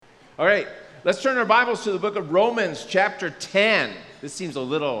All right, let's turn our Bibles to the book of Romans, chapter 10. This seems a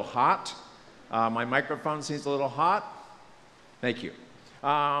little hot. My microphone seems a little hot. Thank you.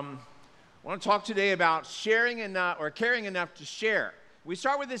 I want to talk today about sharing enough or caring enough to share. We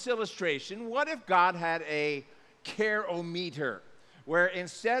start with this illustration. What if God had a care-o-meter, where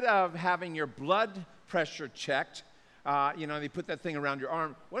instead of having your blood pressure checked, they put that thing around your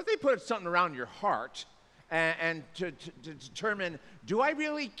arm. What if they put something around your heart and to determine, do I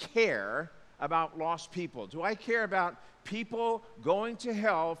really care about lost people? Do I care about people going to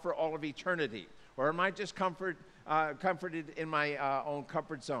hell for all of eternity? Or am I just comforted in my own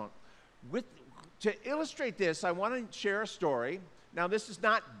comfort zone? To illustrate this, I want to share a story. Now, this is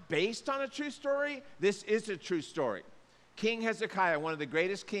not based on a true story. This is a true story. King Hezekiah, one of the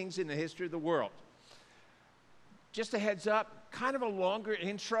greatest kings in the history of the world. Just a heads up, kind of a longer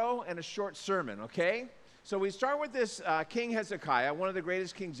intro and a short sermon, okay? So we start with this King Hezekiah, one of the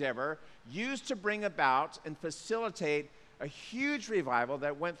greatest kings ever, used to bring about and facilitate a huge revival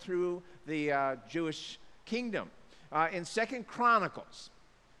that went through the Jewish kingdom in 2 Chronicles.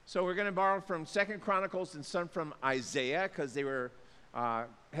 So we're going to borrow from 2 Chronicles and some from Isaiah, because they were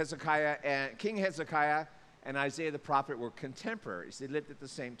Hezekiah and King Hezekiah and Isaiah the prophet were contemporaries. They lived at the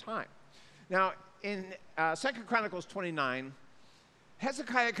same time. Now, in 2 Chronicles 29,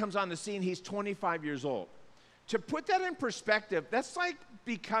 Hezekiah comes on the scene. He's 25 years old. To put that in perspective, that's like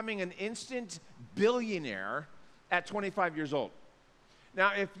becoming an instant billionaire at 25 years old.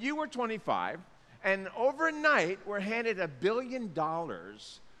 Now, if you were 25 and overnight were handed $1 billion,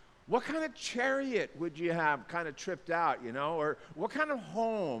 what kind of chariot would you have kind of tripped out, or what kind of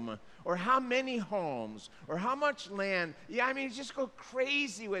home, or how many homes, or how much land? Yeah, I mean, you just go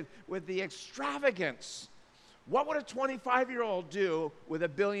crazy with the extravagance. What would a 25-year-old do with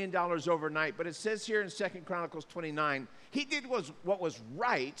 $1 billion overnight? But it says here in 2 Chronicles 29, he did what was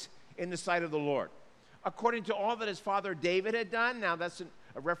right in the sight of the Lord. According to all that his father David had done. Now that's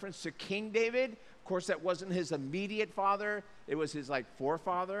a reference to King David. Of course, that wasn't his immediate father. It was his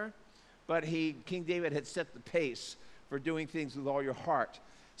forefather. But King David had set the pace for doing things with all your heart.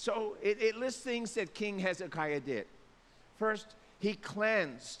 So it lists things that King Hezekiah did. First, he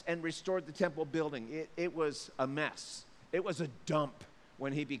cleansed and restored the temple building. It was a mess. It was a dump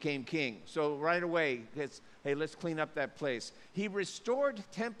when he became king. So right away, hey, let's clean up that place. He restored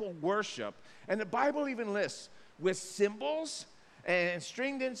temple worship. And the Bible even lists with cymbals and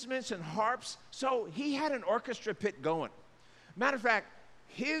stringed instruments and harps. So he had an orchestra pit going. Matter of fact,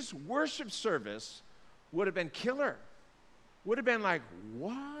 his worship service would have been killer. Would have been like,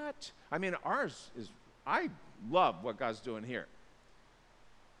 what? I mean, I love what God's doing here.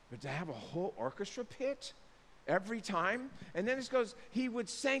 But to have a whole orchestra pit every time? And then it goes, he would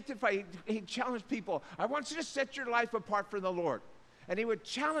sanctify, he'd challenge people. I want you to set your life apart for the Lord. And he would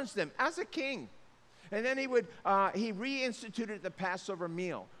challenge them as a king. And then he reinstituted the Passover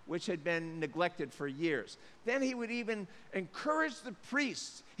meal, which had been neglected for years. Then he would even encourage the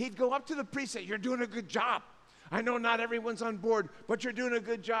priests. He'd go up to the priests and say, you're doing a good job. I know not everyone's on board, but you're doing a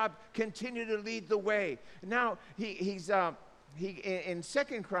good job. Continue to lead the way. Now, in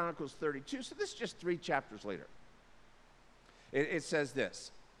 2 Chronicles 32, so this is just 3 chapters later, it says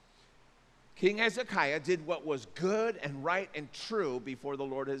this. King Hezekiah did what was good and right and true before the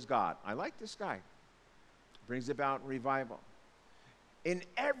Lord his God. I like this guy. Brings about revival. In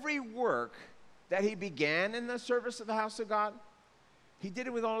every work that he began in the service of the house of God, he did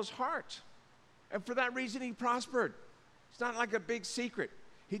it with all his heart. And for that reason, he prospered. It's not like a big secret.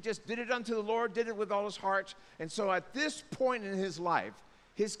 He just did it unto the Lord, did it with all his heart. And so at this point in his life,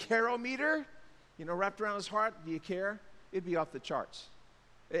 his care-o-meter, wrapped around his heart, do you care? It'd be off the charts.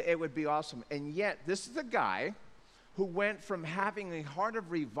 It would be awesome. And yet, this is the guy who went from having a heart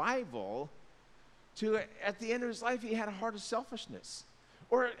of revival to, at the end of his life, he had a heart of selfishness.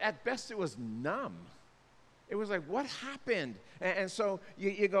 Or at best, it was numb. It was like, what happened? And so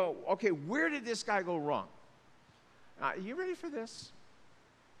you go, okay, where did this guy go wrong? You ready for this?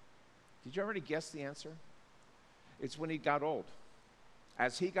 Did you already guess the answer? It's when he got old.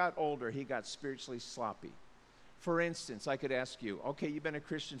 As he got older, he got spiritually sloppy. For instance, I could ask you, okay, you've been a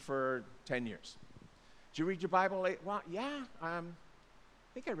Christian for 10 years. Did you read your Bible late? Well, yeah, I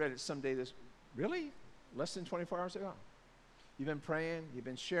think I read it someday really? Less than 24 hours ago. You've been praying, you've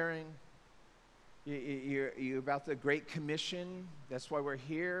been sharing. You're about the Great Commission. That's why we're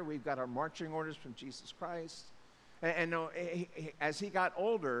here. We've got our marching orders from Jesus Christ. And no, as he got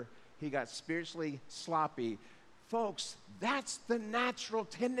older, he got spiritually sloppy. Folks, that's the natural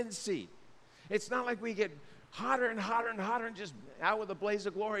tendency. It's not like we get hotter and hotter and hotter and just out with a blaze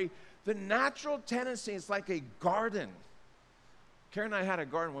of glory. The natural tendency is like a garden. Karen and I had a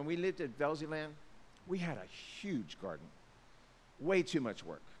garden. When we lived at Velzyland, we had a huge garden. Way too much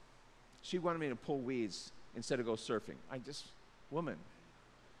work. She wanted me to pull weeds instead of go surfing. Woman.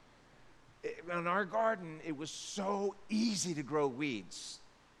 In our garden, it was so easy to grow weeds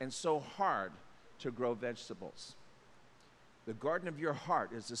and so hard to grow vegetables. The garden of your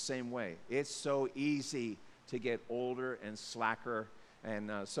heart is the same way. It's so easy to get older and slacker.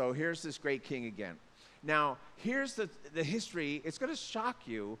 And so here's this great king again. Now, here's the history. It's going to shock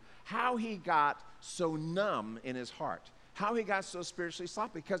you how he got so numb in his heart, how he got so spiritually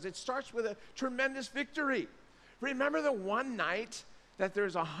sloppy, because it starts with a tremendous victory. Remember the one night that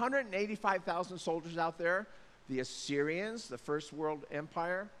there's 185,000 soldiers out there? The Assyrians, the first world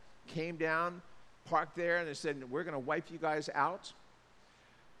empire, came down, parked there, and they said, we're going to wipe you guys out.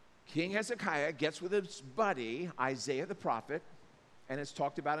 King Hezekiah gets with his buddy, Isaiah the prophet, and it's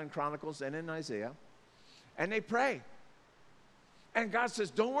talked about in Chronicles and in Isaiah, and they pray. And God says,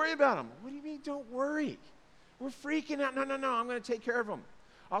 don't worry about them. What do you mean, don't worry? We're freaking out. No, I'm going to take care of them.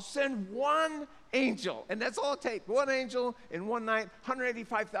 I'll send one angel, and that's all it takes. One angel in one night,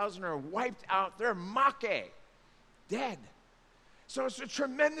 185,000 are wiped out. They're make, dead. So it's a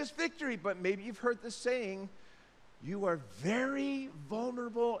tremendous victory, but maybe you've heard the saying, you are very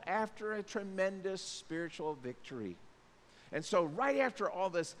vulnerable after a tremendous spiritual victory. And so right after all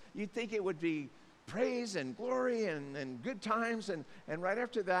this, you'd think it would be praise and glory and good times, and right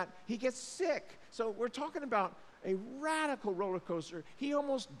after that, he gets sick. So we're talking about a radical roller coaster. He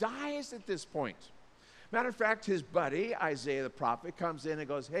almost dies at this point. Matter of fact, his buddy, Isaiah the prophet, comes in and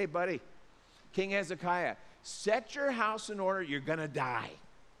goes, hey, buddy, King Hezekiah, set your house in order. You're going to die.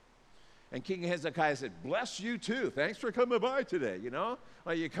 And King Hezekiah said, bless you too. Thanks for coming by today, Well,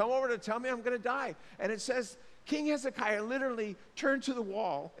 you come over to tell me I'm going to die. And it says, King Hezekiah literally turned to the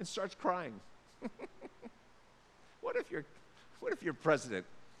wall and starts crying. What if your president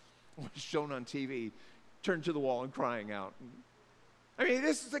was shown on TV, turned to the wall and crying out? I mean,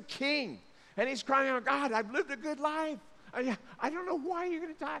 this is a king, and he's crying out, God, I've lived a good life. I don't know why you're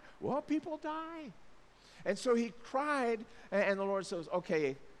going to die. Well, people die. And so he cried, and the Lord says,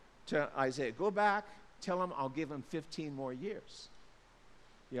 okay, to Isaiah, go back, tell him I'll give him 15 more years.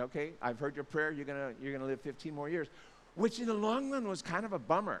 Yeah, okay, I've heard your prayer, you're gonna live 15 more years, which in the long run was kind of a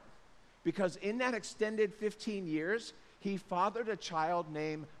bummer, because in that extended 15 years, he fathered a child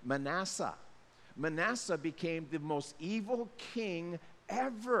named Manasseh. Manasseh became the most evil king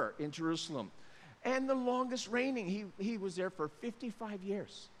ever in Jerusalem, and the longest reigning. He was there for 55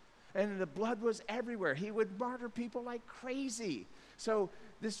 years. And the blood was everywhere. He would martyr people like crazy. So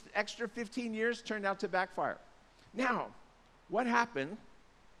this extra 15 years turned out to backfire. Now, what happened?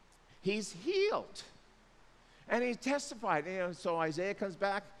 He's healed. And he testified. So Isaiah comes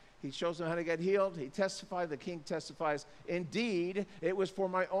back. He shows him how to get healed. He testified. The king testifies, indeed, it was for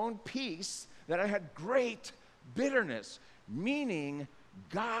my own peace that I had great bitterness. Meaning,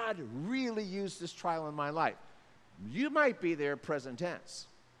 God really used this trial in my life. You might be there present tense.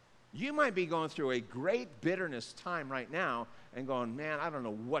 You might be going through a great bitterness time right now and going, man, I don't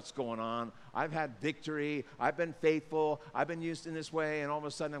know what's going on. I've had victory. I've been faithful. I've been used in this way. And all of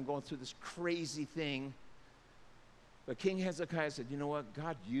a sudden I'm going through this crazy thing. But King Hezekiah said, you know what?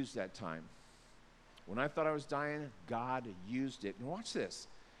 God used that time. When I thought I was dying, God used it. And watch this.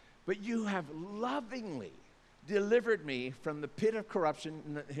 But you have lovingly delivered me from the pit of corruption.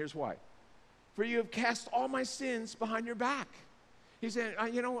 And here's why. For you have cast all my sins behind your back. He said,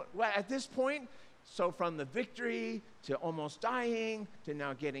 you know what, well, at this point, so from the victory to almost dying to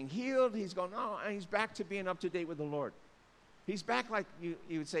now getting healed, he's going, oh, and he's back to being up to date with the Lord. He's back, like you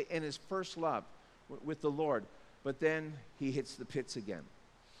would say, in his first love with the Lord. But then he hits the pits again.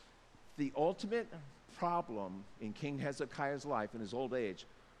 The ultimate problem in King Hezekiah's life in his old age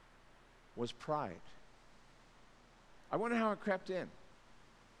was pride. I wonder how it crept in.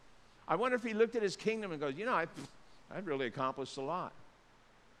 I wonder if he looked at his kingdom and goes, I've really accomplished a lot.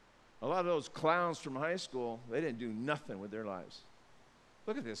 A lot of those clowns from high school, they didn't do nothing with their lives.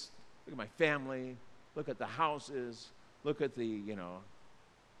 Look at this. Look at my family. Look at the houses. Look at the,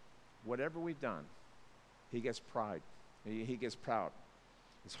 whatever we've done. He gets pride. He gets proud.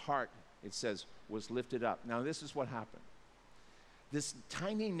 His heart, it says, was lifted up. Now, this is what happened. This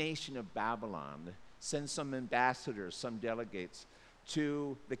tiny nation of Babylon sends some ambassadors, some delegates,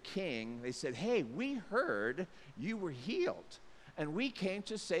 to the king. They said, hey, we heard you were healed, and we came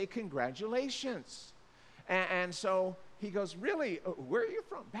to say congratulations. And so he goes, really, where are you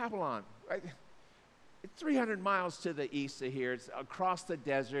from? Babylon. Right? It's 300 miles to the east of here. It's across the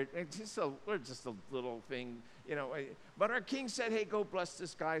desert. We're just a little thing, But our king said, hey, go bless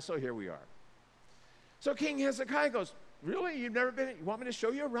this guy, so here we are. So King Hezekiah goes, really? You've never been? You want me to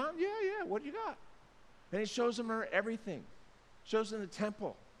show you around? Yeah. What do you got? And he shows them everything. Shows them the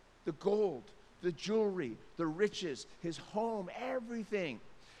temple, the gold, the jewelry, the riches, his home, everything.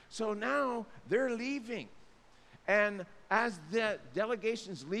 So now they're leaving. And as the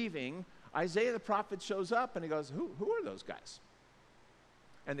delegation's leaving, Isaiah the prophet shows up and he goes, who are those guys?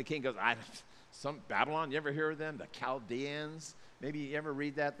 And the king goes, some Babylon, you ever hear of them? The Chaldeans? Maybe you ever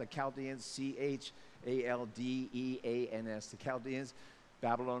read that? The Chaldeans, Chaldeans, the Chaldeans,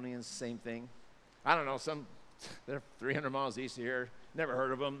 Babylonians, same thing. I don't know, they're 300 miles east of here. Never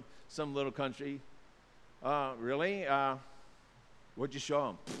heard of them. Some little country. Really? What'd you show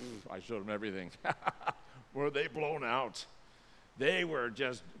them? I showed them everything. Were they blown out? They were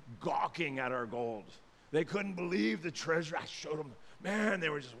just gawking at our gold. They couldn't believe the treasure. I showed them. Man, they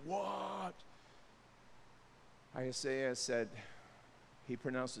were just, what? Isaiah said, he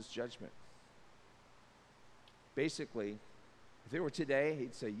pronounces judgment. Basically, if it were today,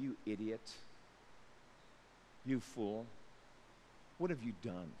 he'd say, you idiot. You fool. What have you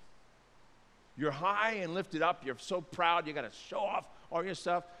done? You're high and lifted up. You're so proud. You got to show off all your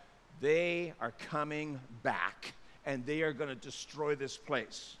stuff. They are coming back, and they are going to destroy this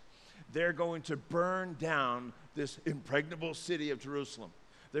place. They're going to burn down this impregnable city of Jerusalem.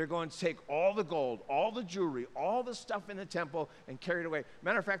 They're going to take all the gold, all the jewelry, all the stuff in the temple and carry it away.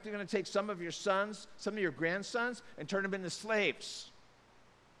 Matter of fact, they're going to take some of your sons, some of your grandsons, and turn them into slaves.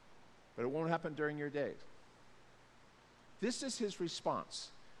 But it won't happen during your days. This is his response.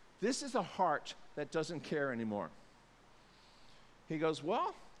 This is a heart that doesn't care anymore. He goes,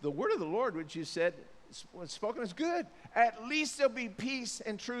 well, the word of the Lord, which you said was spoken, is good. At least there'll be peace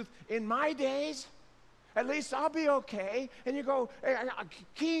and truth in my days. At least I'll be okay. And you go, hey,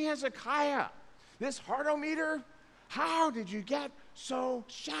 King Hezekiah, this heartometer, how did you get so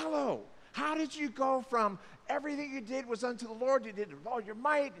shallow? How did you go from everything you did was unto the Lord, you did it with all your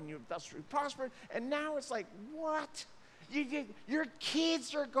might, and you thus prospered, and now it's like, what? Your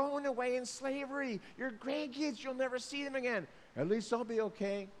kids are going away in slavery. Your grandkids, you'll never see them again. At least I'll be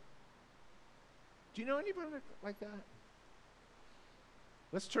okay. Do you know anybody like that?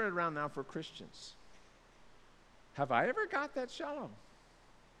 Let's turn it around now for Christians. Have I ever got that shallow?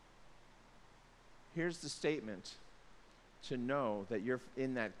 Here's the statement to know that you're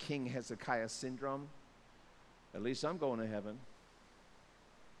in that King Hezekiah syndrome. At least I'm going to heaven.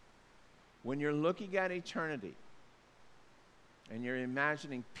 When you're looking at eternity and you're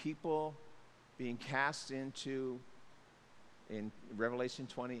imagining people being cast into, in Revelation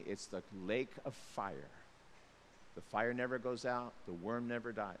 20, it's the lake of fire. The fire never goes out. The worm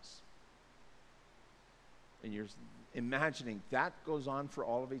never dies. And you're imagining that goes on for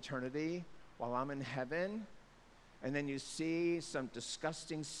all of eternity while I'm in heaven. And then you see some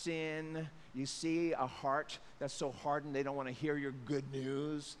disgusting sin. You see a heart that's so hardened they don't want to hear your good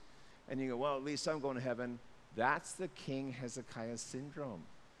news. And you go, well, at least I'm going to heaven. That's the King Hezekiah syndrome.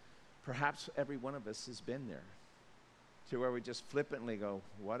 Perhaps every one of us has been there, to where we just flippantly go,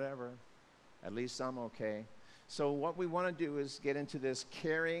 whatever, at least I'm okay. So what we want to do is get into this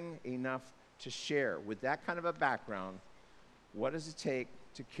caring enough to share. With that kind of a background, what does it take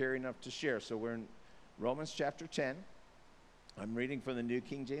to care enough to share? So we're in Romans chapter 10. I'm reading from the New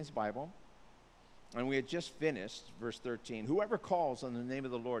King James Bible. And we had just finished verse 13. Whoever calls on the name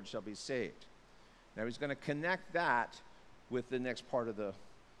of the Lord shall be saved. Now he's going to connect that with the next part of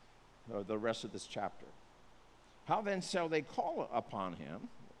the rest of this chapter. How then shall they call upon him?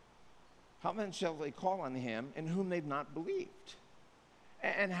 How then shall they call on him in whom they've not believed?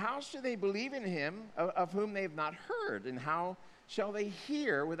 And how shall they believe in him of whom they have not heard? And how shall they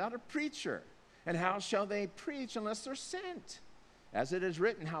hear without a preacher? And how shall they preach unless they're sent? As it is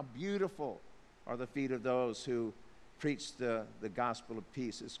written, how beautiful are the feet of those who preach the gospel of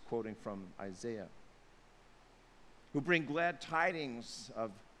peace, is quoting from Isaiah. Who bring glad tidings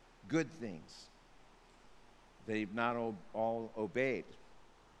of good things. They've not all obeyed.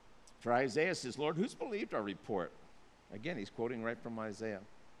 For Isaiah says, Lord, who's believed our report? Again, he's quoting right from Isaiah.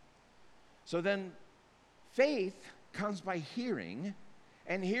 So then, faith comes by hearing,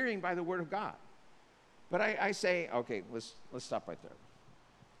 and hearing by the word of God. But I say, okay, let's stop right there.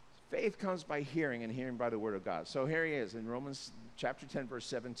 Faith comes by hearing, and hearing by the word of God. So here he is in Romans chapter 10, verse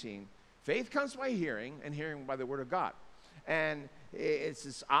 17. Faith comes by hearing, and hearing by the word of God. And it's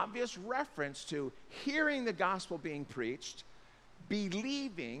this obvious reference to hearing the gospel being preached,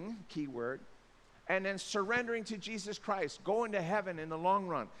 believing, key word, and then surrendering to Jesus Christ, going to heaven in the long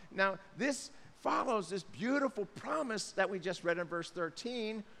run. Now, this follows this beautiful promise that we just read in verse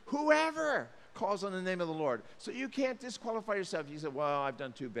 13, whoever calls on the name of the Lord. So you can't disqualify yourself. You say, well, I've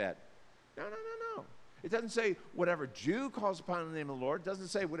done too bad. No. It doesn't say whatever Jew calls upon the name of the Lord. It doesn't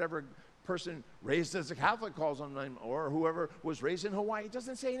say whatever person raised as a Catholic calls on the name, or whoever was raised in Hawaii. It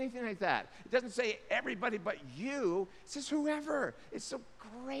doesn't say anything like that. It doesn't say everybody but you. It says whoever. It's a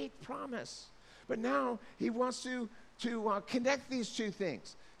great promise. But now he wants to connect these two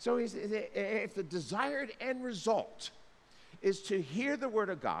things. So if the desired end result is to hear the word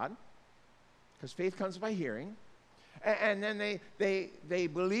of God, because faith comes by hearing, and then they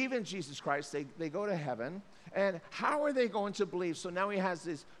believe in Jesus Christ, they go to heaven, and how are they going to believe? So now he has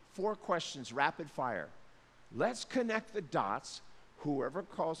these 4 questions, rapid fire. Let's connect the dots, whoever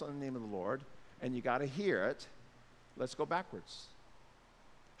calls on the name of the Lord, and you got to hear it. Let's go backwards.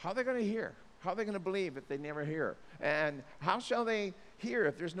 How are they going to hear? How are they going to believe if they never hear? And how shall they hear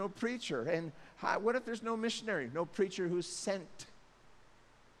if there's no preacher? And what if there's no missionary, no preacher who's sent?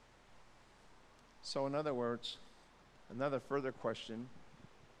 So in other words, another further question,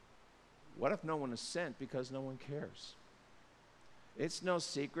 what if no one is sent because no one cares? It's no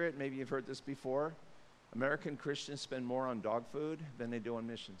secret, maybe you've heard this before, American Christians spend more on dog food than they do on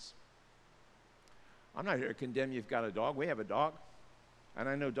missions. I'm not here to condemn you if you've got a dog. We have a dog. And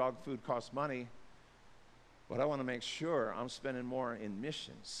I know dog food costs money, but I want to make sure I'm spending more in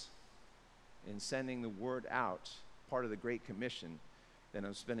missions, in sending the word out, part of the Great Commission, than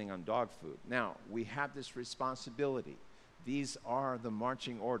I'm spending on dog food. Now, we have this responsibility. These are the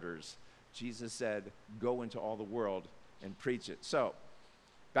marching orders. Jesus said, go into all the world and preach it. So,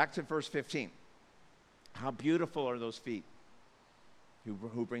 back to verse 15. How beautiful are those feet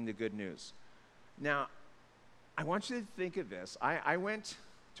who bring the good news. Now, I want you to think of this. I went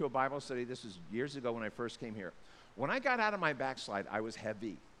to a Bible study. This was years ago when I first came here. When I got out of my backslide, I was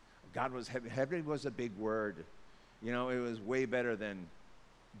heavy. God was heavy. Heavy was a big word. You know, it was way better than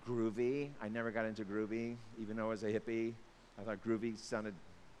groovy. I never got into groovy, even though I was a hippie. I thought groovy sounded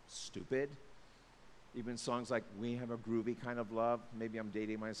stupid. Even songs like We Have a Groovy Kind of Love. Maybe I'm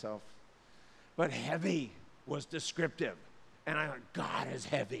dating myself. But heavy was descriptive. And I thought, God is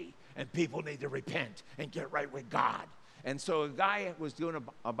heavy, and people need to repent and get right with God. And so a guy was doing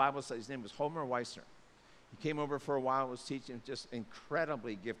a Bible study. His name was Homer Weissner. He came over for a while, was teaching, just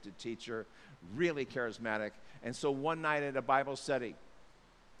incredibly gifted teacher, really charismatic. And so one night at a Bible study,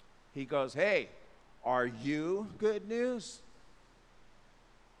 he goes, hey, are you good news?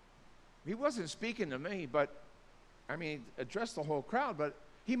 He wasn't speaking to me, but, I mean, addressed the whole crowd, but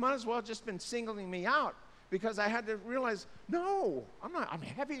he might as well have just been singling me out, because I had to realize, no, I'm not. I'm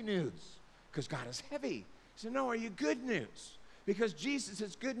heavy news, because God is heavy. He said, no, are you good news? Because Jesus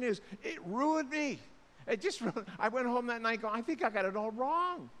is good news. It ruined me. I went home that night going, I think I got it all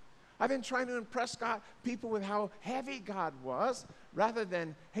wrong. I've been trying to impress people with how heavy God was, rather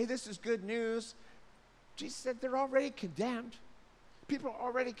than, hey, this is good news. Jesus said they're already condemned. People are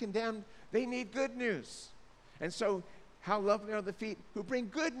already condemned. They need good news. And so, how lovely are the feet who bring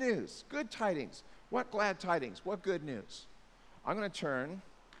good news, good tidings. What glad tidings, what good news. I'm going to turn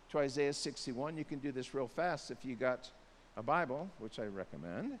to Isaiah 61. You can do this real fast if you got a Bible, which I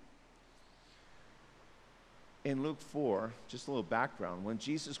recommend. In Luke 4, just a little background. When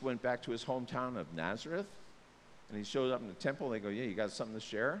Jesus went back to his hometown of Nazareth, and he showed up in the temple, they go, yeah, you got something to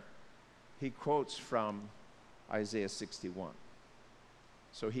share? He quotes from Isaiah 61.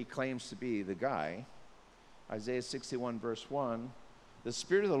 So he claims to be the guy. Isaiah 61, verse 1, the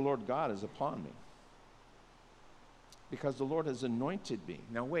Spirit of the Lord God is upon me, because the Lord has anointed me.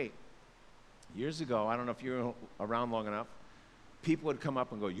 Now wait, years ago, I don't know if you were around long enough, people would come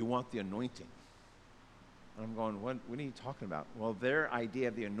up and go, you want the anointing? And I'm going, what are you talking about? Well, their idea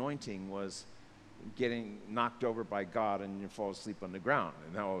of the anointing was getting knocked over by God and you fall asleep on the ground.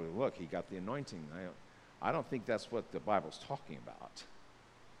 And now, look, he got the anointing. I don't think that's what the Bible's talking about.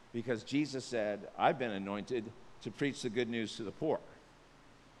 Because Jesus said, I've been anointed to preach the good news to the poor.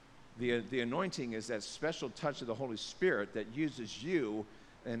 The anointing is that special touch of the Holy Spirit that uses you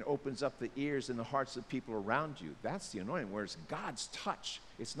and opens up the ears and the hearts of people around you. That's the anointing, where it's God's touch.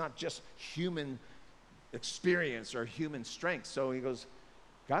 It's not just human experience or human strength. So he goes,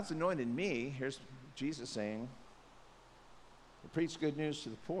 God's anointed me. Here's Jesus saying, to preach good news to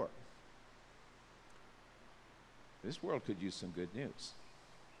the poor. This world could use some good news.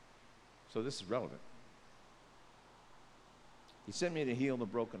 So this is relevant. He sent me to heal the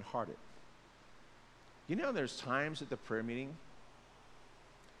brokenhearted. You know, there's times at the prayer meeting,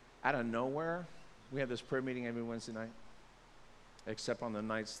 out of nowhere, we have this prayer meeting every Wednesday night, except on the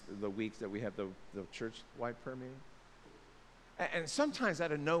nights, the weeks that we have the church-wide prayer meeting. And sometimes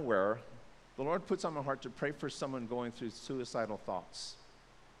out of nowhere, the Lord puts on my heart to pray for someone going through suicidal thoughts.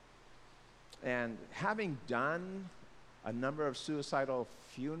 And having done a number of suicidal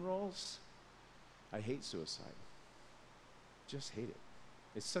funerals, I hate suicide. Just hate it.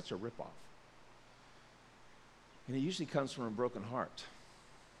 It's such a ripoff. And it usually comes from a broken heart.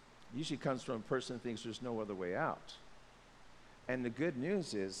 It usually comes from a person who thinks there's no other way out. And the good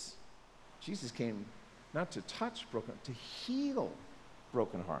news is, Jesus came not to touch broken, to heal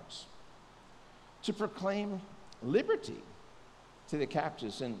broken hearts, to proclaim liberty to the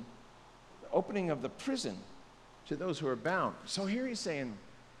captives and the opening of the prison to those who are bound. So here he's saying,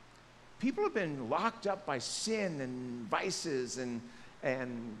 people have been locked up by sin and vices and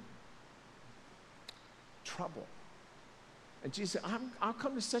trouble. And Jesus said, I'll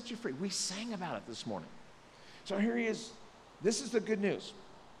come to set you free. We sang about it this morning. So here he is. This is the good news.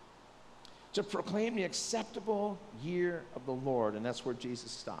 To proclaim the acceptable year of the Lord. And that's where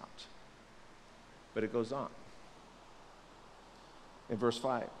Jesus stopped. But it goes on. In verse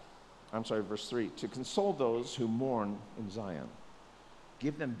 3. To console those who mourn in Zion.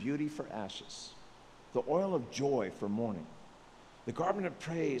 Give them beauty for ashes. The oil of joy for mourning. The garment of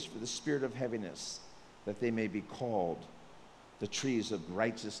praise for the spirit of heaviness. That they may be called the trees of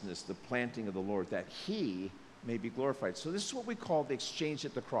righteousness, the planting of the Lord, that he may be glorified. So this is what we call the exchange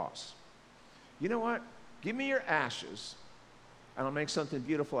at the cross. You know what? Give me your ashes, and I'll make something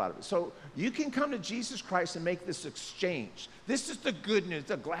beautiful out of it. So you can come to Jesus Christ and make this exchange. This is the good news,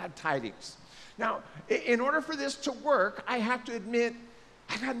 the glad tidings. Now, in order for this to work, I have to admit,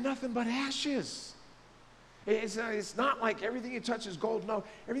 I got nothing but ashes. It's not like everything you touch is gold. No,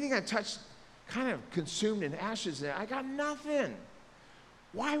 everything I touch kind of consumed in ashes. I got nothing.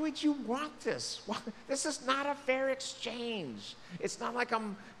 Why would you want this? This is not a fair exchange. It's not like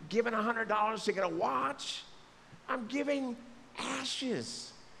I'm giving $100 to get a watch. I'm giving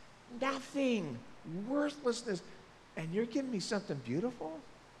ashes, nothing, worthlessness, and you're giving me something beautiful?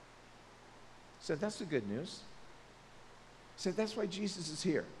 So that's the good news. So that's why Jesus is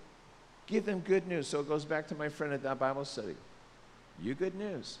here. Give them good news. So it goes back to my friend at that Bible study. You good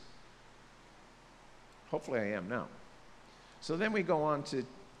news. Hopefully I am now. So then we go on to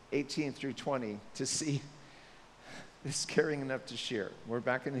 18 through 20 to see this caring enough to share. We're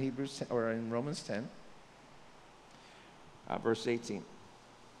back in Hebrews 10, or in Romans 10, verse 18.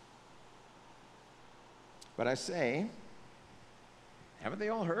 But I say, haven't they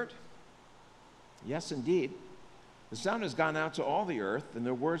all heard? Yes, indeed. The sound has gone out to all the earth, and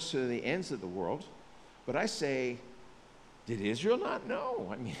their words to the ends of the world. But I say, did Israel not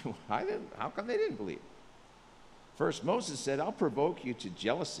know? I mean, how come they didn't believe? First, Moses said, I'll provoke you to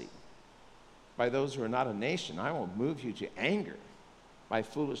jealousy by those who are not a nation. I will move you to anger by a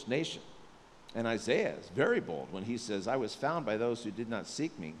foolish nation. And Isaiah is very bold when he says, I was found by those who did not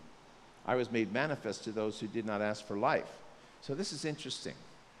seek me. I was made manifest to those who did not ask for life. So this is interesting.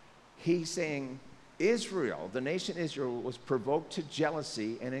 He's saying Israel, the nation Israel, was provoked to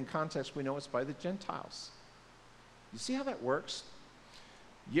jealousy, and in context we know it's by the Gentiles. You see how that works?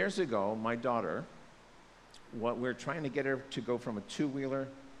 Years ago, my daughter, we're trying to get her to go from a two-wheeler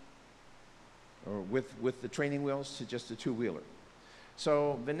or with the training wheels to just a two-wheeler.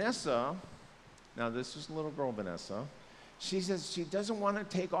 So Vanessa, now this is little girl Vanessa, she says she doesn't want to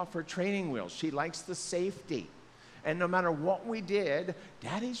take off her training wheels. She likes the safety. And no matter what we did,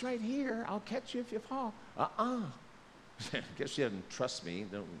 Daddy's right here. I'll catch you if you fall. I guess she doesn't trust me.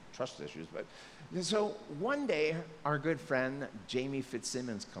 Don't trust issues. But so one day, our good friend Jamie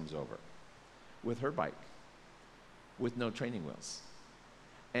Fitzsimmons comes over with her bike with no training wheels.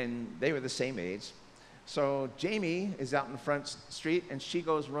 And they were the same age. So Jamie is out in the front street, and she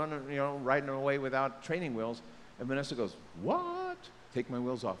goes running, riding away without training wheels. And Vanessa goes, what? Take my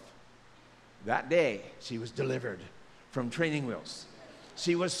wheels off. That day, she was delivered from training wheels.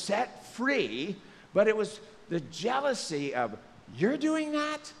 She was set free, but it was the jealousy of, you're doing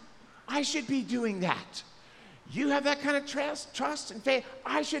that? I should be doing that. You have that kind of trust and faith.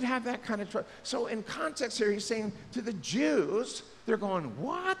 I should have that kind of trust. So in context here, he's saying to the Jews, they're going,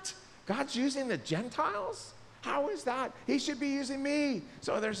 what? God's using the Gentiles? How is that? He should be using me.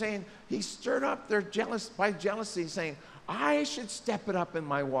 So they're saying, he stirred up their jealousy, saying, I should step it up in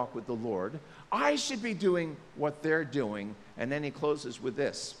my walk with the Lord. I should be doing what they're doing. And then he closes with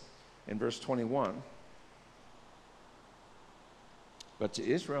this in verse 21. But to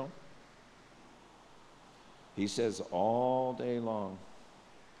Israel, he says all day long.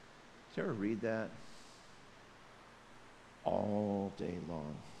 Did you ever read that? All day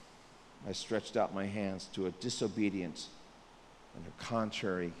long. I stretched out my hands to a disobedient and a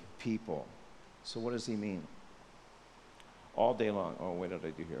contrary people. So what does he mean? All day long. Oh, what did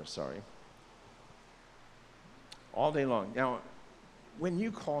I do here? Sorry. All day long. Now, when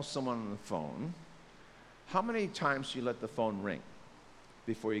you call someone on the phone, how many times do you let the phone ring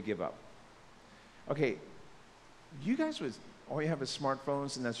before you give up? Okay, you guys with all you have is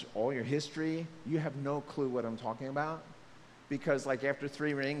smartphones and that's all your history, you have no clue what I'm talking about. Because like after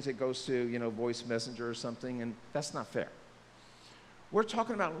 3 rings, it goes to, voice messenger or something, and that's not fair. We're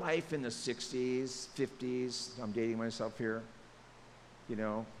talking about life in the 60s, 50s. I'm dating myself here.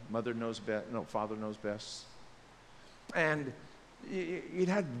 Mother knows best, no, father knows best. And you'd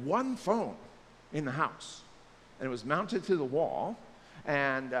had one phone in the house, and it was mounted to the wall.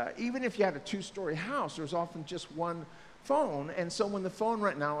 And even if you had a 2-story house, there was often just one phone. And so when the phone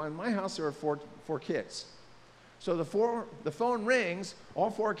right now, in my house, there were four kids. So the phone rings,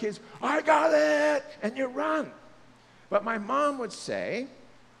 all 4 kids, I got it, and you run. But my mom would say,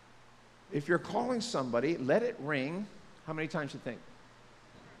 if you're calling somebody, let it ring. How many times do you think?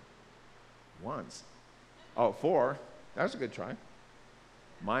 Once. Oh, 4. That was a good try.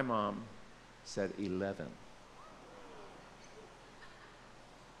 My mom said 11.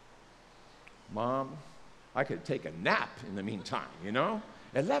 Mom, I could take a nap in the meantime,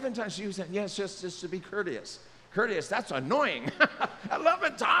 11 times she was saying, yes, just to be courteous. Courteous, that's annoying.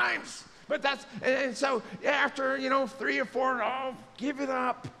 11 times. But and so after, 3 or 4, oh, give it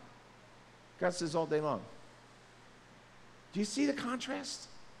up. God says all day long. Do you see the contrast?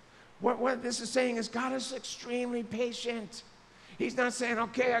 What this is saying is God is extremely patient. He's not saying,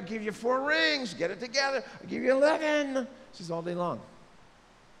 okay, I'll give you 4 rings, get it together. I'll give you 11. He says all day long.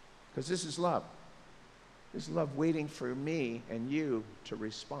 Because this is love. This is love waiting for me and you to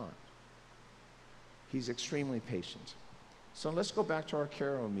respond. He's extremely patient. So let's go back to our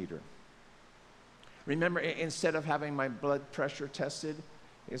Carometer. Remember, instead of having my blood pressure tested,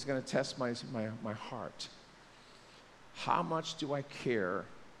 it's going to test my heart. How much do I care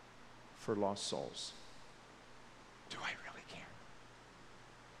for lost souls? Do I really care?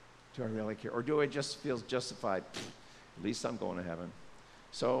 Do I really care? Or do I just feel justified? At least I'm going to heaven.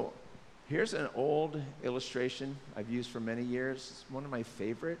 So here's an old illustration I've used for many years. It's one of my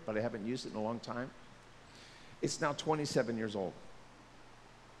favorite, but I haven't used it in a long time. It's now 27 years old.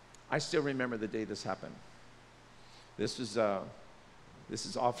 I still remember the day this happened. This is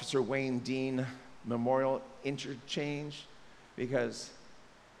Officer Wayne Dean Memorial Interchange, because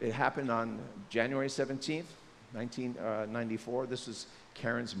it happened on January 17th, 1994. This was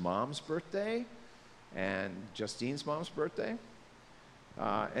Karen's mom's birthday and Justine's mom's birthday.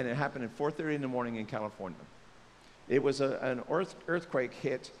 And it happened at 4:30 in the morning in California. It was an earthquake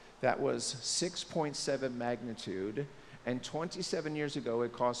hit that was 6.7 magnitude, and 27 years ago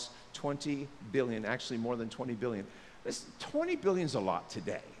it cost 20 billion, actually more than 20 billion. 20 billion is a lot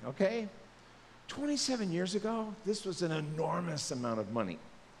today, okay? 27 years ago, this was an enormous amount of money.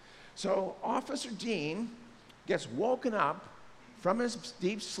 So Officer Dean gets woken up from his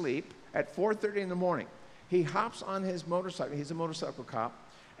deep sleep at 4:30 in the morning. He hops on his motorcycle, he's a motorcycle cop,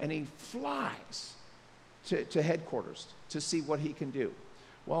 and he flies to headquarters to see what he can do.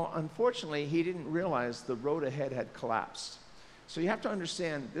 Well, unfortunately, he didn't realize the road ahead had collapsed. So you have to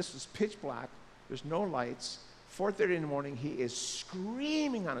understand, this was pitch black, there's no lights, 4:30 in the morning, he is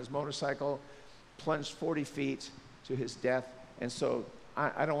screaming on his motorcycle, plunged 40 feet to his death. And so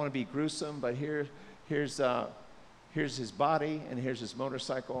I don't want to be gruesome, but here's his body, and here's his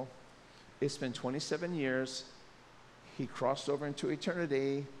motorcycle. It's been 27 years. He crossed over into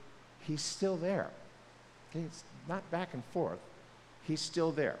eternity. He's still there. Okay, it's not back and forth. He's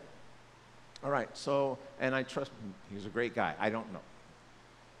still there. All right, so, and I trust him. He's a great guy. I don't know.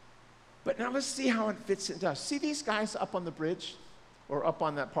 But now let's see how it fits into us. See these guys up on the bridge, or up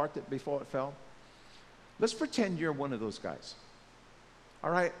on that part that before it fell? Let's pretend you're one of those guys.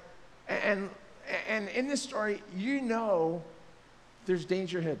 All right? And in this story, there's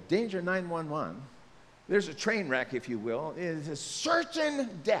danger ahead. Danger 911. There's a train wreck, if you will. It is a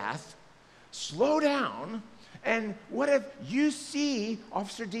certain death. Slow down. And what if you see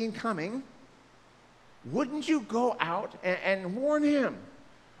Officer Dean coming? Wouldn't you go out and warn him?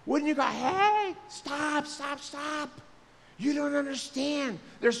 Wouldn't you go, hey, stop, stop, stop. You don't understand.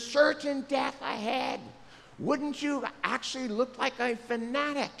 There's certain death ahead. Wouldn't you actually look like a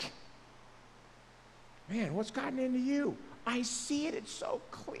fanatic? Man, what's gotten into you? I see it. It's so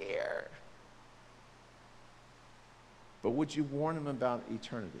clear. But would you warn him about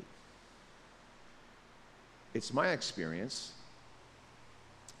eternity? It's my experience,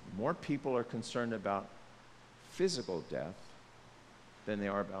 more people are concerned about physical death than they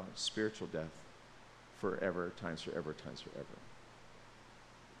are about spiritual death forever, times forever, times forever.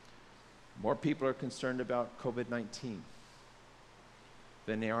 More people are concerned about COVID-19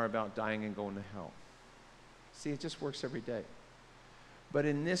 than they are about dying and going to hell. See, it just works every day. But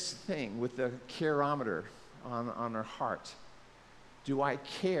in this thing, with the carometer on our heart, do I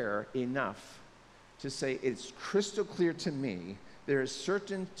care enough to say, it's crystal clear to me, there is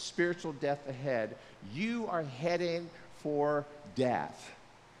certain spiritual death ahead. You are heading for death.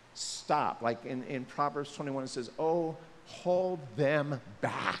 Stop. Like in Proverbs 21, it says, oh, hold them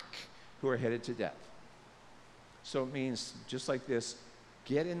back who are headed to death. So it means, just like this,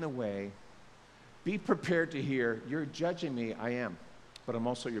 get in the way. Be prepared to hear, you're judging me, I am, but I'm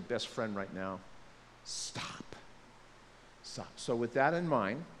also your best friend right now. Stop. Stop. So with that in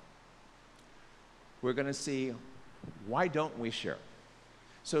mind, we're going to see, why don't we share?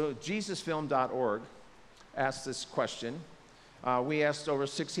 So JesusFilm.org asked this question. We asked over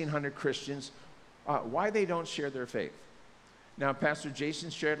 1,600 Christians why they don't share their faith. Now, Pastor Jason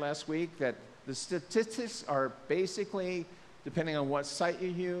shared last week that the statistics are basically, depending on what site you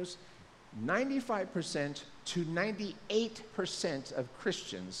use, 95% to 98% of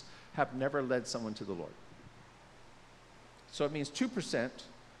Christians have never led someone to the Lord. So it means 2%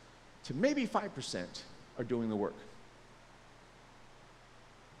 to maybe 5% are doing the work.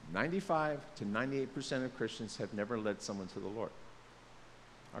 95 to 98% of Christians have never led someone to the Lord.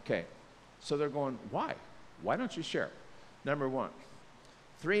 Okay, so they're going, why? Why don't you share? Number one,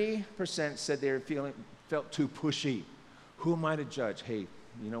 3% said they felt too pushy. Who am I to judge? Hey,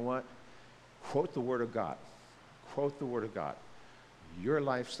 you know what? Quote the Word of God. Quote the Word of God. Your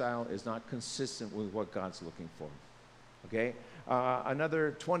lifestyle is not consistent with what God's looking for. Okay?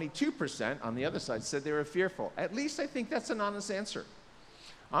 Another 22% on the other side said they were fearful. At least I think that's an honest answer.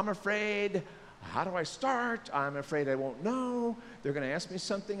 I'm afraid. How do I start? I'm afraid I won't know. They're going to ask me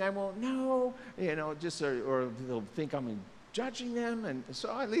something I won't know. You know, just or they'll think I'm judging them. And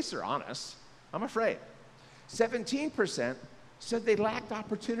so at least they're honest. I'm afraid. 17% said they lacked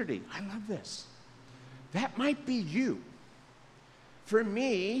opportunity. I love this. That might be you. For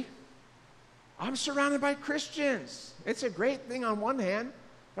me, I'm surrounded by Christians. It's a great thing on one hand,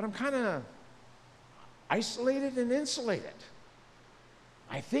 but I'm kind of isolated and insulated.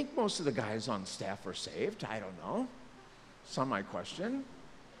 I think most of the guys on staff are saved. I don't know. Some might question.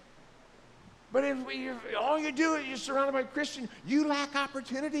 But if all you do is you're surrounded by Christians, you lack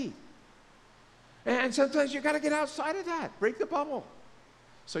opportunity. And sometimes you got to get outside of that, break the bubble.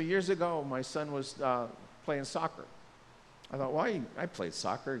 So years ago, my son was playing soccer. I thought, well, I played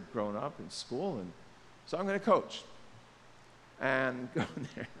soccer growing up in school, and so I'm going to coach. And going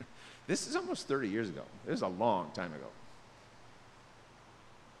there. This is almost 30 years ago. This is a long time ago.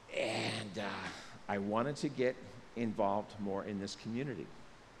 And I wanted to get involved more in this community.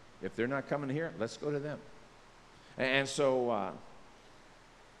 If they're not coming here, let's go to them. And so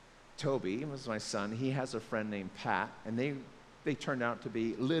Toby was my son. He has a friend named Pat, and they turned out to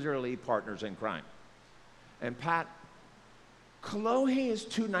be literally partners in crime. And Pat, Kolohe is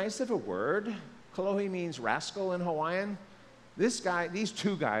too nice of a word. Kolohe means rascal in Hawaiian. These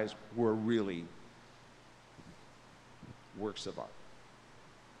two guys were really works of art.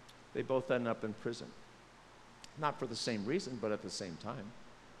 They both end up in prison. Not for the same reason, but at the same time.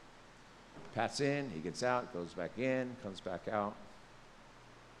 Pat's in, he gets out, goes back in, comes back out.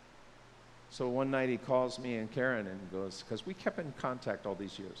 So one night he calls me and Karen and goes, because we kept in contact all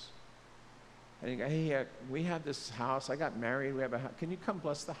these years. And he goes, hey, we have this house. I got married. We have a house. Can you come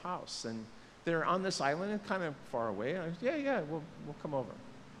bless the house? And they're on this island and kind of far away. And I said, yeah, we'll come over.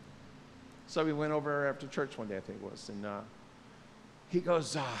 So we went over after church one day, I think it was. And he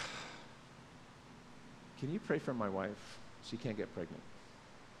goes, can you pray for my wife? She can't get pregnant.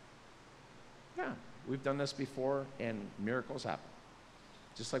 Yeah, we've done this before, and miracles happen.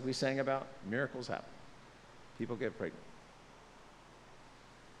 Just like we sang about, miracles happen. People get pregnant.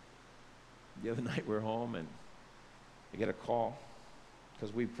 The other night we're home, and I get a call,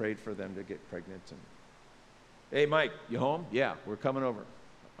 because we prayed for them to get pregnant. And, hey, Mike, you home? Yeah, we're coming over.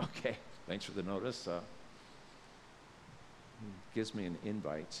 Okay, thanks for the notice. Gives me an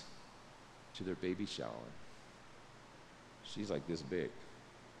invite to their baby shower. She's like this big.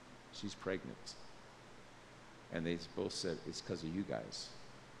 She's pregnant. And they both said, it's because of you guys.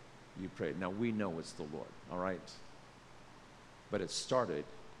 You prayed. Now, we know it's the Lord, all right? But it started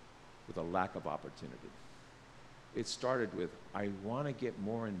with a lack of opportunity. It started with, I want to get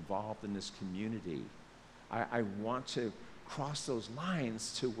more involved in this community. I want to cross those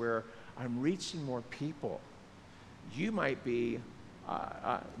lines to where I'm reaching more people. You might be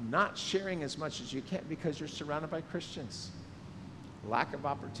not sharing as much as you can because you're surrounded by Christians. Lack of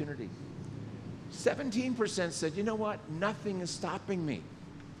opportunity. 17% said, you know what? Nothing is stopping me.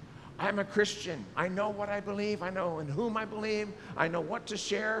 I'm a Christian. I know what I believe. I know in whom I believe. I know what to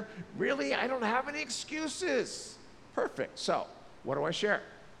share. Really, I don't have any excuses. Perfect. So, what do I share?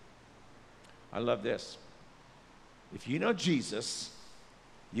 I love this. If you know Jesus,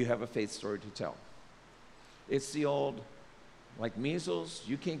 you have a faith story to tell. It's the old, like measles,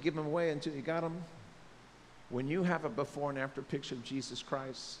 you can't give them away until you got them. When you have a before and after picture of Jesus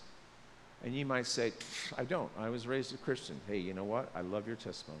Christ, and you might say, I don't. I was raised a Christian. Hey, you know what? I love your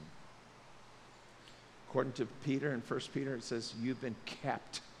testimony. According to Peter in 1 Peter, it says, you've been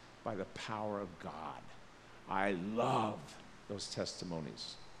kept by the power of God. I love those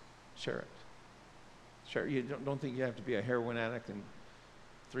testimonies. Share it. Share it. You don't think you have to be a heroin addict and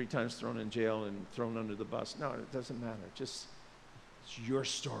 3 times thrown in jail and thrown under the bus. No, it doesn't matter. Just, it's your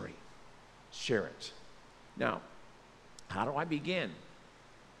story. Share it. Now, how do I begin?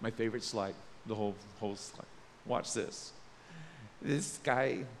 My favorite slide, the whole slide. Watch this. This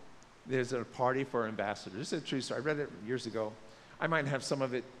guy, there's a party for ambassadors. This is a true story. I read it years ago. I might have some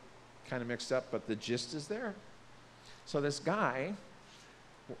of it kind of mixed up, but the gist is there. So this guy,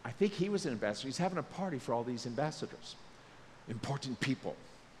 I think he was an ambassador. He's having a party for all these ambassadors, important people.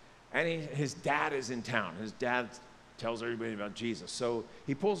 And his dad is in town. His dad tells everybody about Jesus. So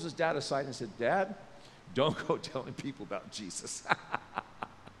he pulls his dad aside and said, Dad, don't go telling people about Jesus.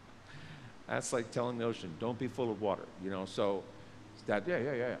 That's like telling the ocean, don't be full of water, you know. So his dad,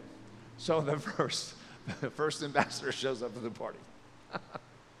 yeah. So the first ambassador shows up at the party.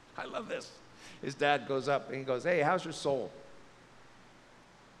 I love this. His dad goes up and he goes, hey, how's your soul?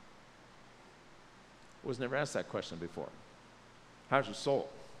 Was never asked that question before. How's your soul?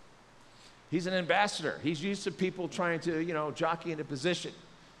 He's an ambassador. He's used to people trying to, you know, jockey into position,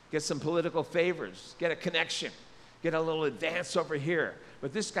 get some political favors, get a connection, get a little advance over here.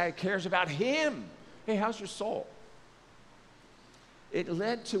 But this guy cares about him. Hey, how's your soul? It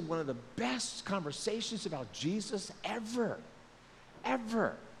led to one of the best conversations about Jesus ever.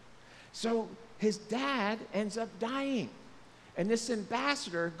 So his dad ends up dying. And this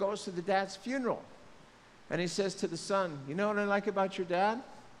ambassador goes to the dad's funeral. And he says to the son, you know what I like about your dad?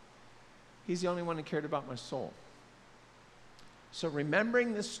 He's the only one who cared about my soul. So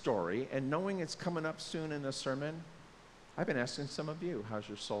remembering this story and knowing it's coming up soon in the sermon, I've been asking some of you, how's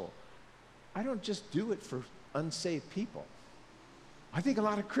your soul? I don't just do it for unsaved people. I think a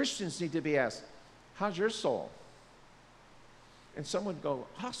lot of Christians need to be asked, how's your soul? And some would go,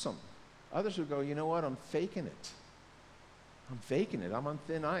 awesome. Others would go, you know what, I'm faking it. I'm on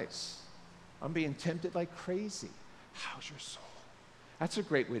thin ice. I'm being tempted like crazy. How's your soul? That's a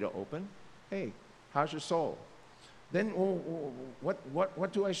great way to open. Hey, how's your soul? Then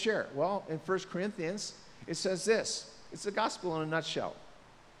what do I share? Well, in 1 Corinthians, it says this. It's the gospel in a nutshell.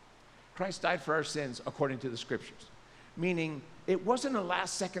 Christ died for our sins according to the scriptures. Meaning, it wasn't a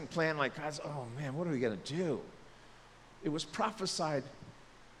last-second plan like, guys, oh man, what are we going to do? It was prophesied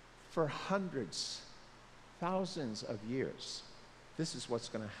for hundreds, thousands of years. This is what's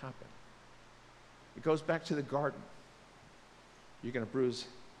going to happen. It goes back to the garden. You're going to bruise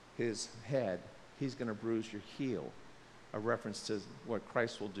his head. He's going to bruise your heel. A reference to what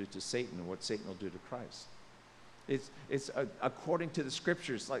Christ will do to Satan and what Satan will do to Christ. It's according to the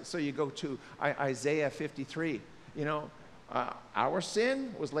scriptures. Like, so you go to Isaiah 53. You know, our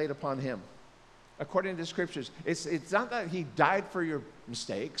sin was laid upon him. According to the scriptures, it's not that he died for your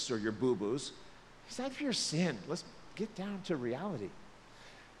mistakes or your boo-boos. He died for your sin. Let's get down to reality.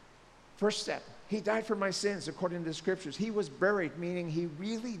 First step, he died for my sins according to the scriptures. He was buried, meaning he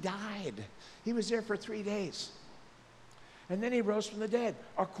really died. He was there for 3 days. And then he rose from the dead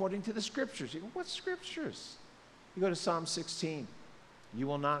according to the scriptures. You go, what scriptures? You go to Psalm 16. You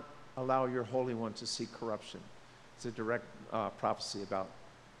will not allow your Holy One to see corruption. It's a direct prophecy about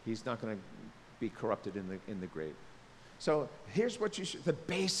he's not going to be corrupted in the grave. So here's what the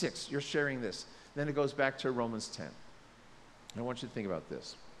basics. You're sharing this. Then it goes back to Romans 10. I want you to think about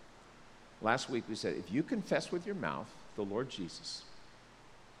this. Last week we said, if you confess with your mouth the Lord Jesus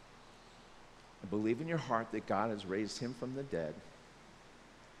and believe in your heart that God has raised him from the dead,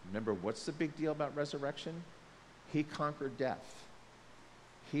 remember, what's the big deal about resurrection? He conquered death.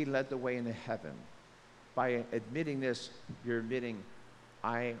 He led the way into heaven. By admitting this, you're admitting,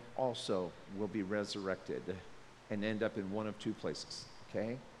 I also will be resurrected and end up in one of two places,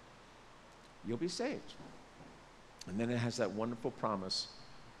 okay? You'll be saved. And then it has that wonderful promise,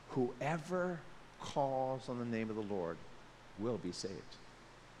 whoever calls on the name of the Lord will be saved.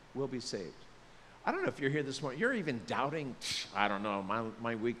 Will be saved. I don't know if you're here this morning. You're even doubting. I don't know.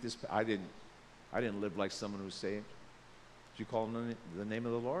 My week I didn't live like someone who's saved. Did you call on the name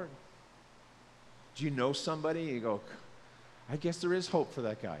of the Lord? Do you know somebody? You go, I guess there is hope for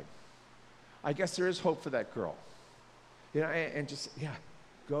that guy. I guess there is hope for that girl. You know, and just,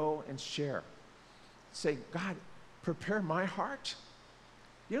 go and share. Say, God, prepare my heart.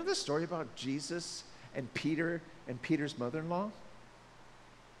 You know the story about Jesus and Peter and Peter's mother-in-law?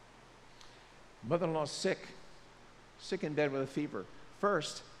 Mother-in-law's sick in bed with a fever.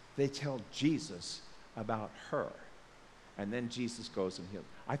 First, they tell Jesus about her, and then Jesus goes and heals.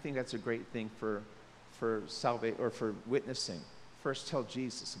 I think that's a great thing for salvation or for witnessing. First, tell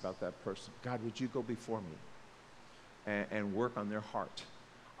Jesus about that person. God, would you go before me and work on their heart?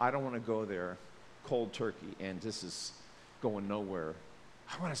 I don't want to go there cold turkey and this is going nowhere.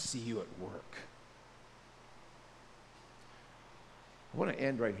 I want to see you at work. I want to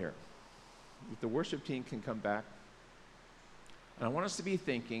end right here. If the worship team can come back, and I want us to be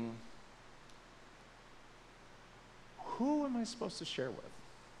thinking, who am I supposed to share with?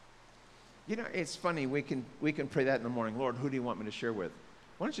 You know, it's funny, we can pray that in the morning. Lord, who do you want me to share with?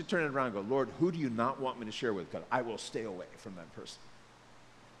 Why don't you turn it around and go, Lord, who do you not want me to share with? God, I will stay away from that person.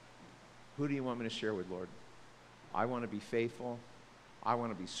 Who do you want me to share with, Lord? I want to be faithful. I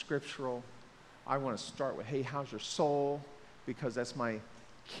want to be scriptural. I want to start with, hey, how's your soul? Because that's my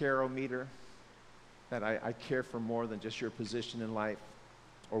carometer, that I care for more than just your position in life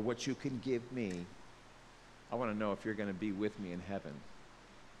or what you can give me. I want to know if you're going to be with me in heaven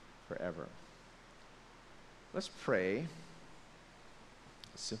forever. Let's pray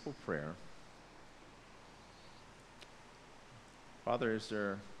a simple prayer. Father, is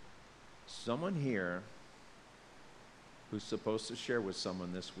there someone here who's supposed to share with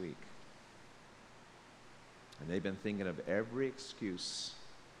someone this week? And they've been thinking of every excuse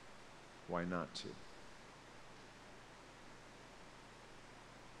why not to.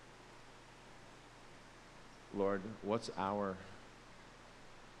 Lord, what's our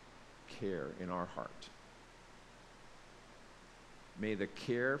care in our heart? May the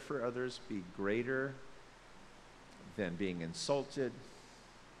care for others be greater than being insulted,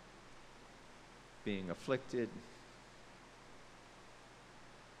 being afflicted.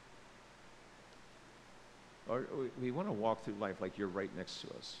 Or we want to walk through life like you're right next to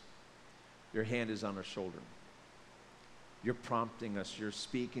us. Your hand is on our shoulder. You're prompting us. You're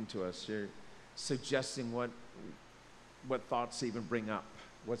speaking to us. You're suggesting what thoughts to even bring up,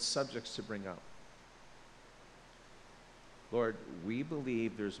 what subjects to bring up. Lord, we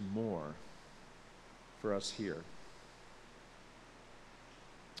believe there's more for us here.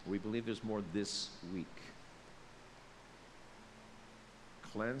 We believe there's more this week.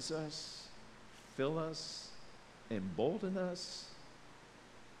 Cleanse us, fill us, embolden us,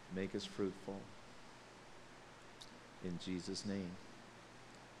 make us fruitful. In Jesus' name,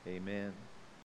 amen.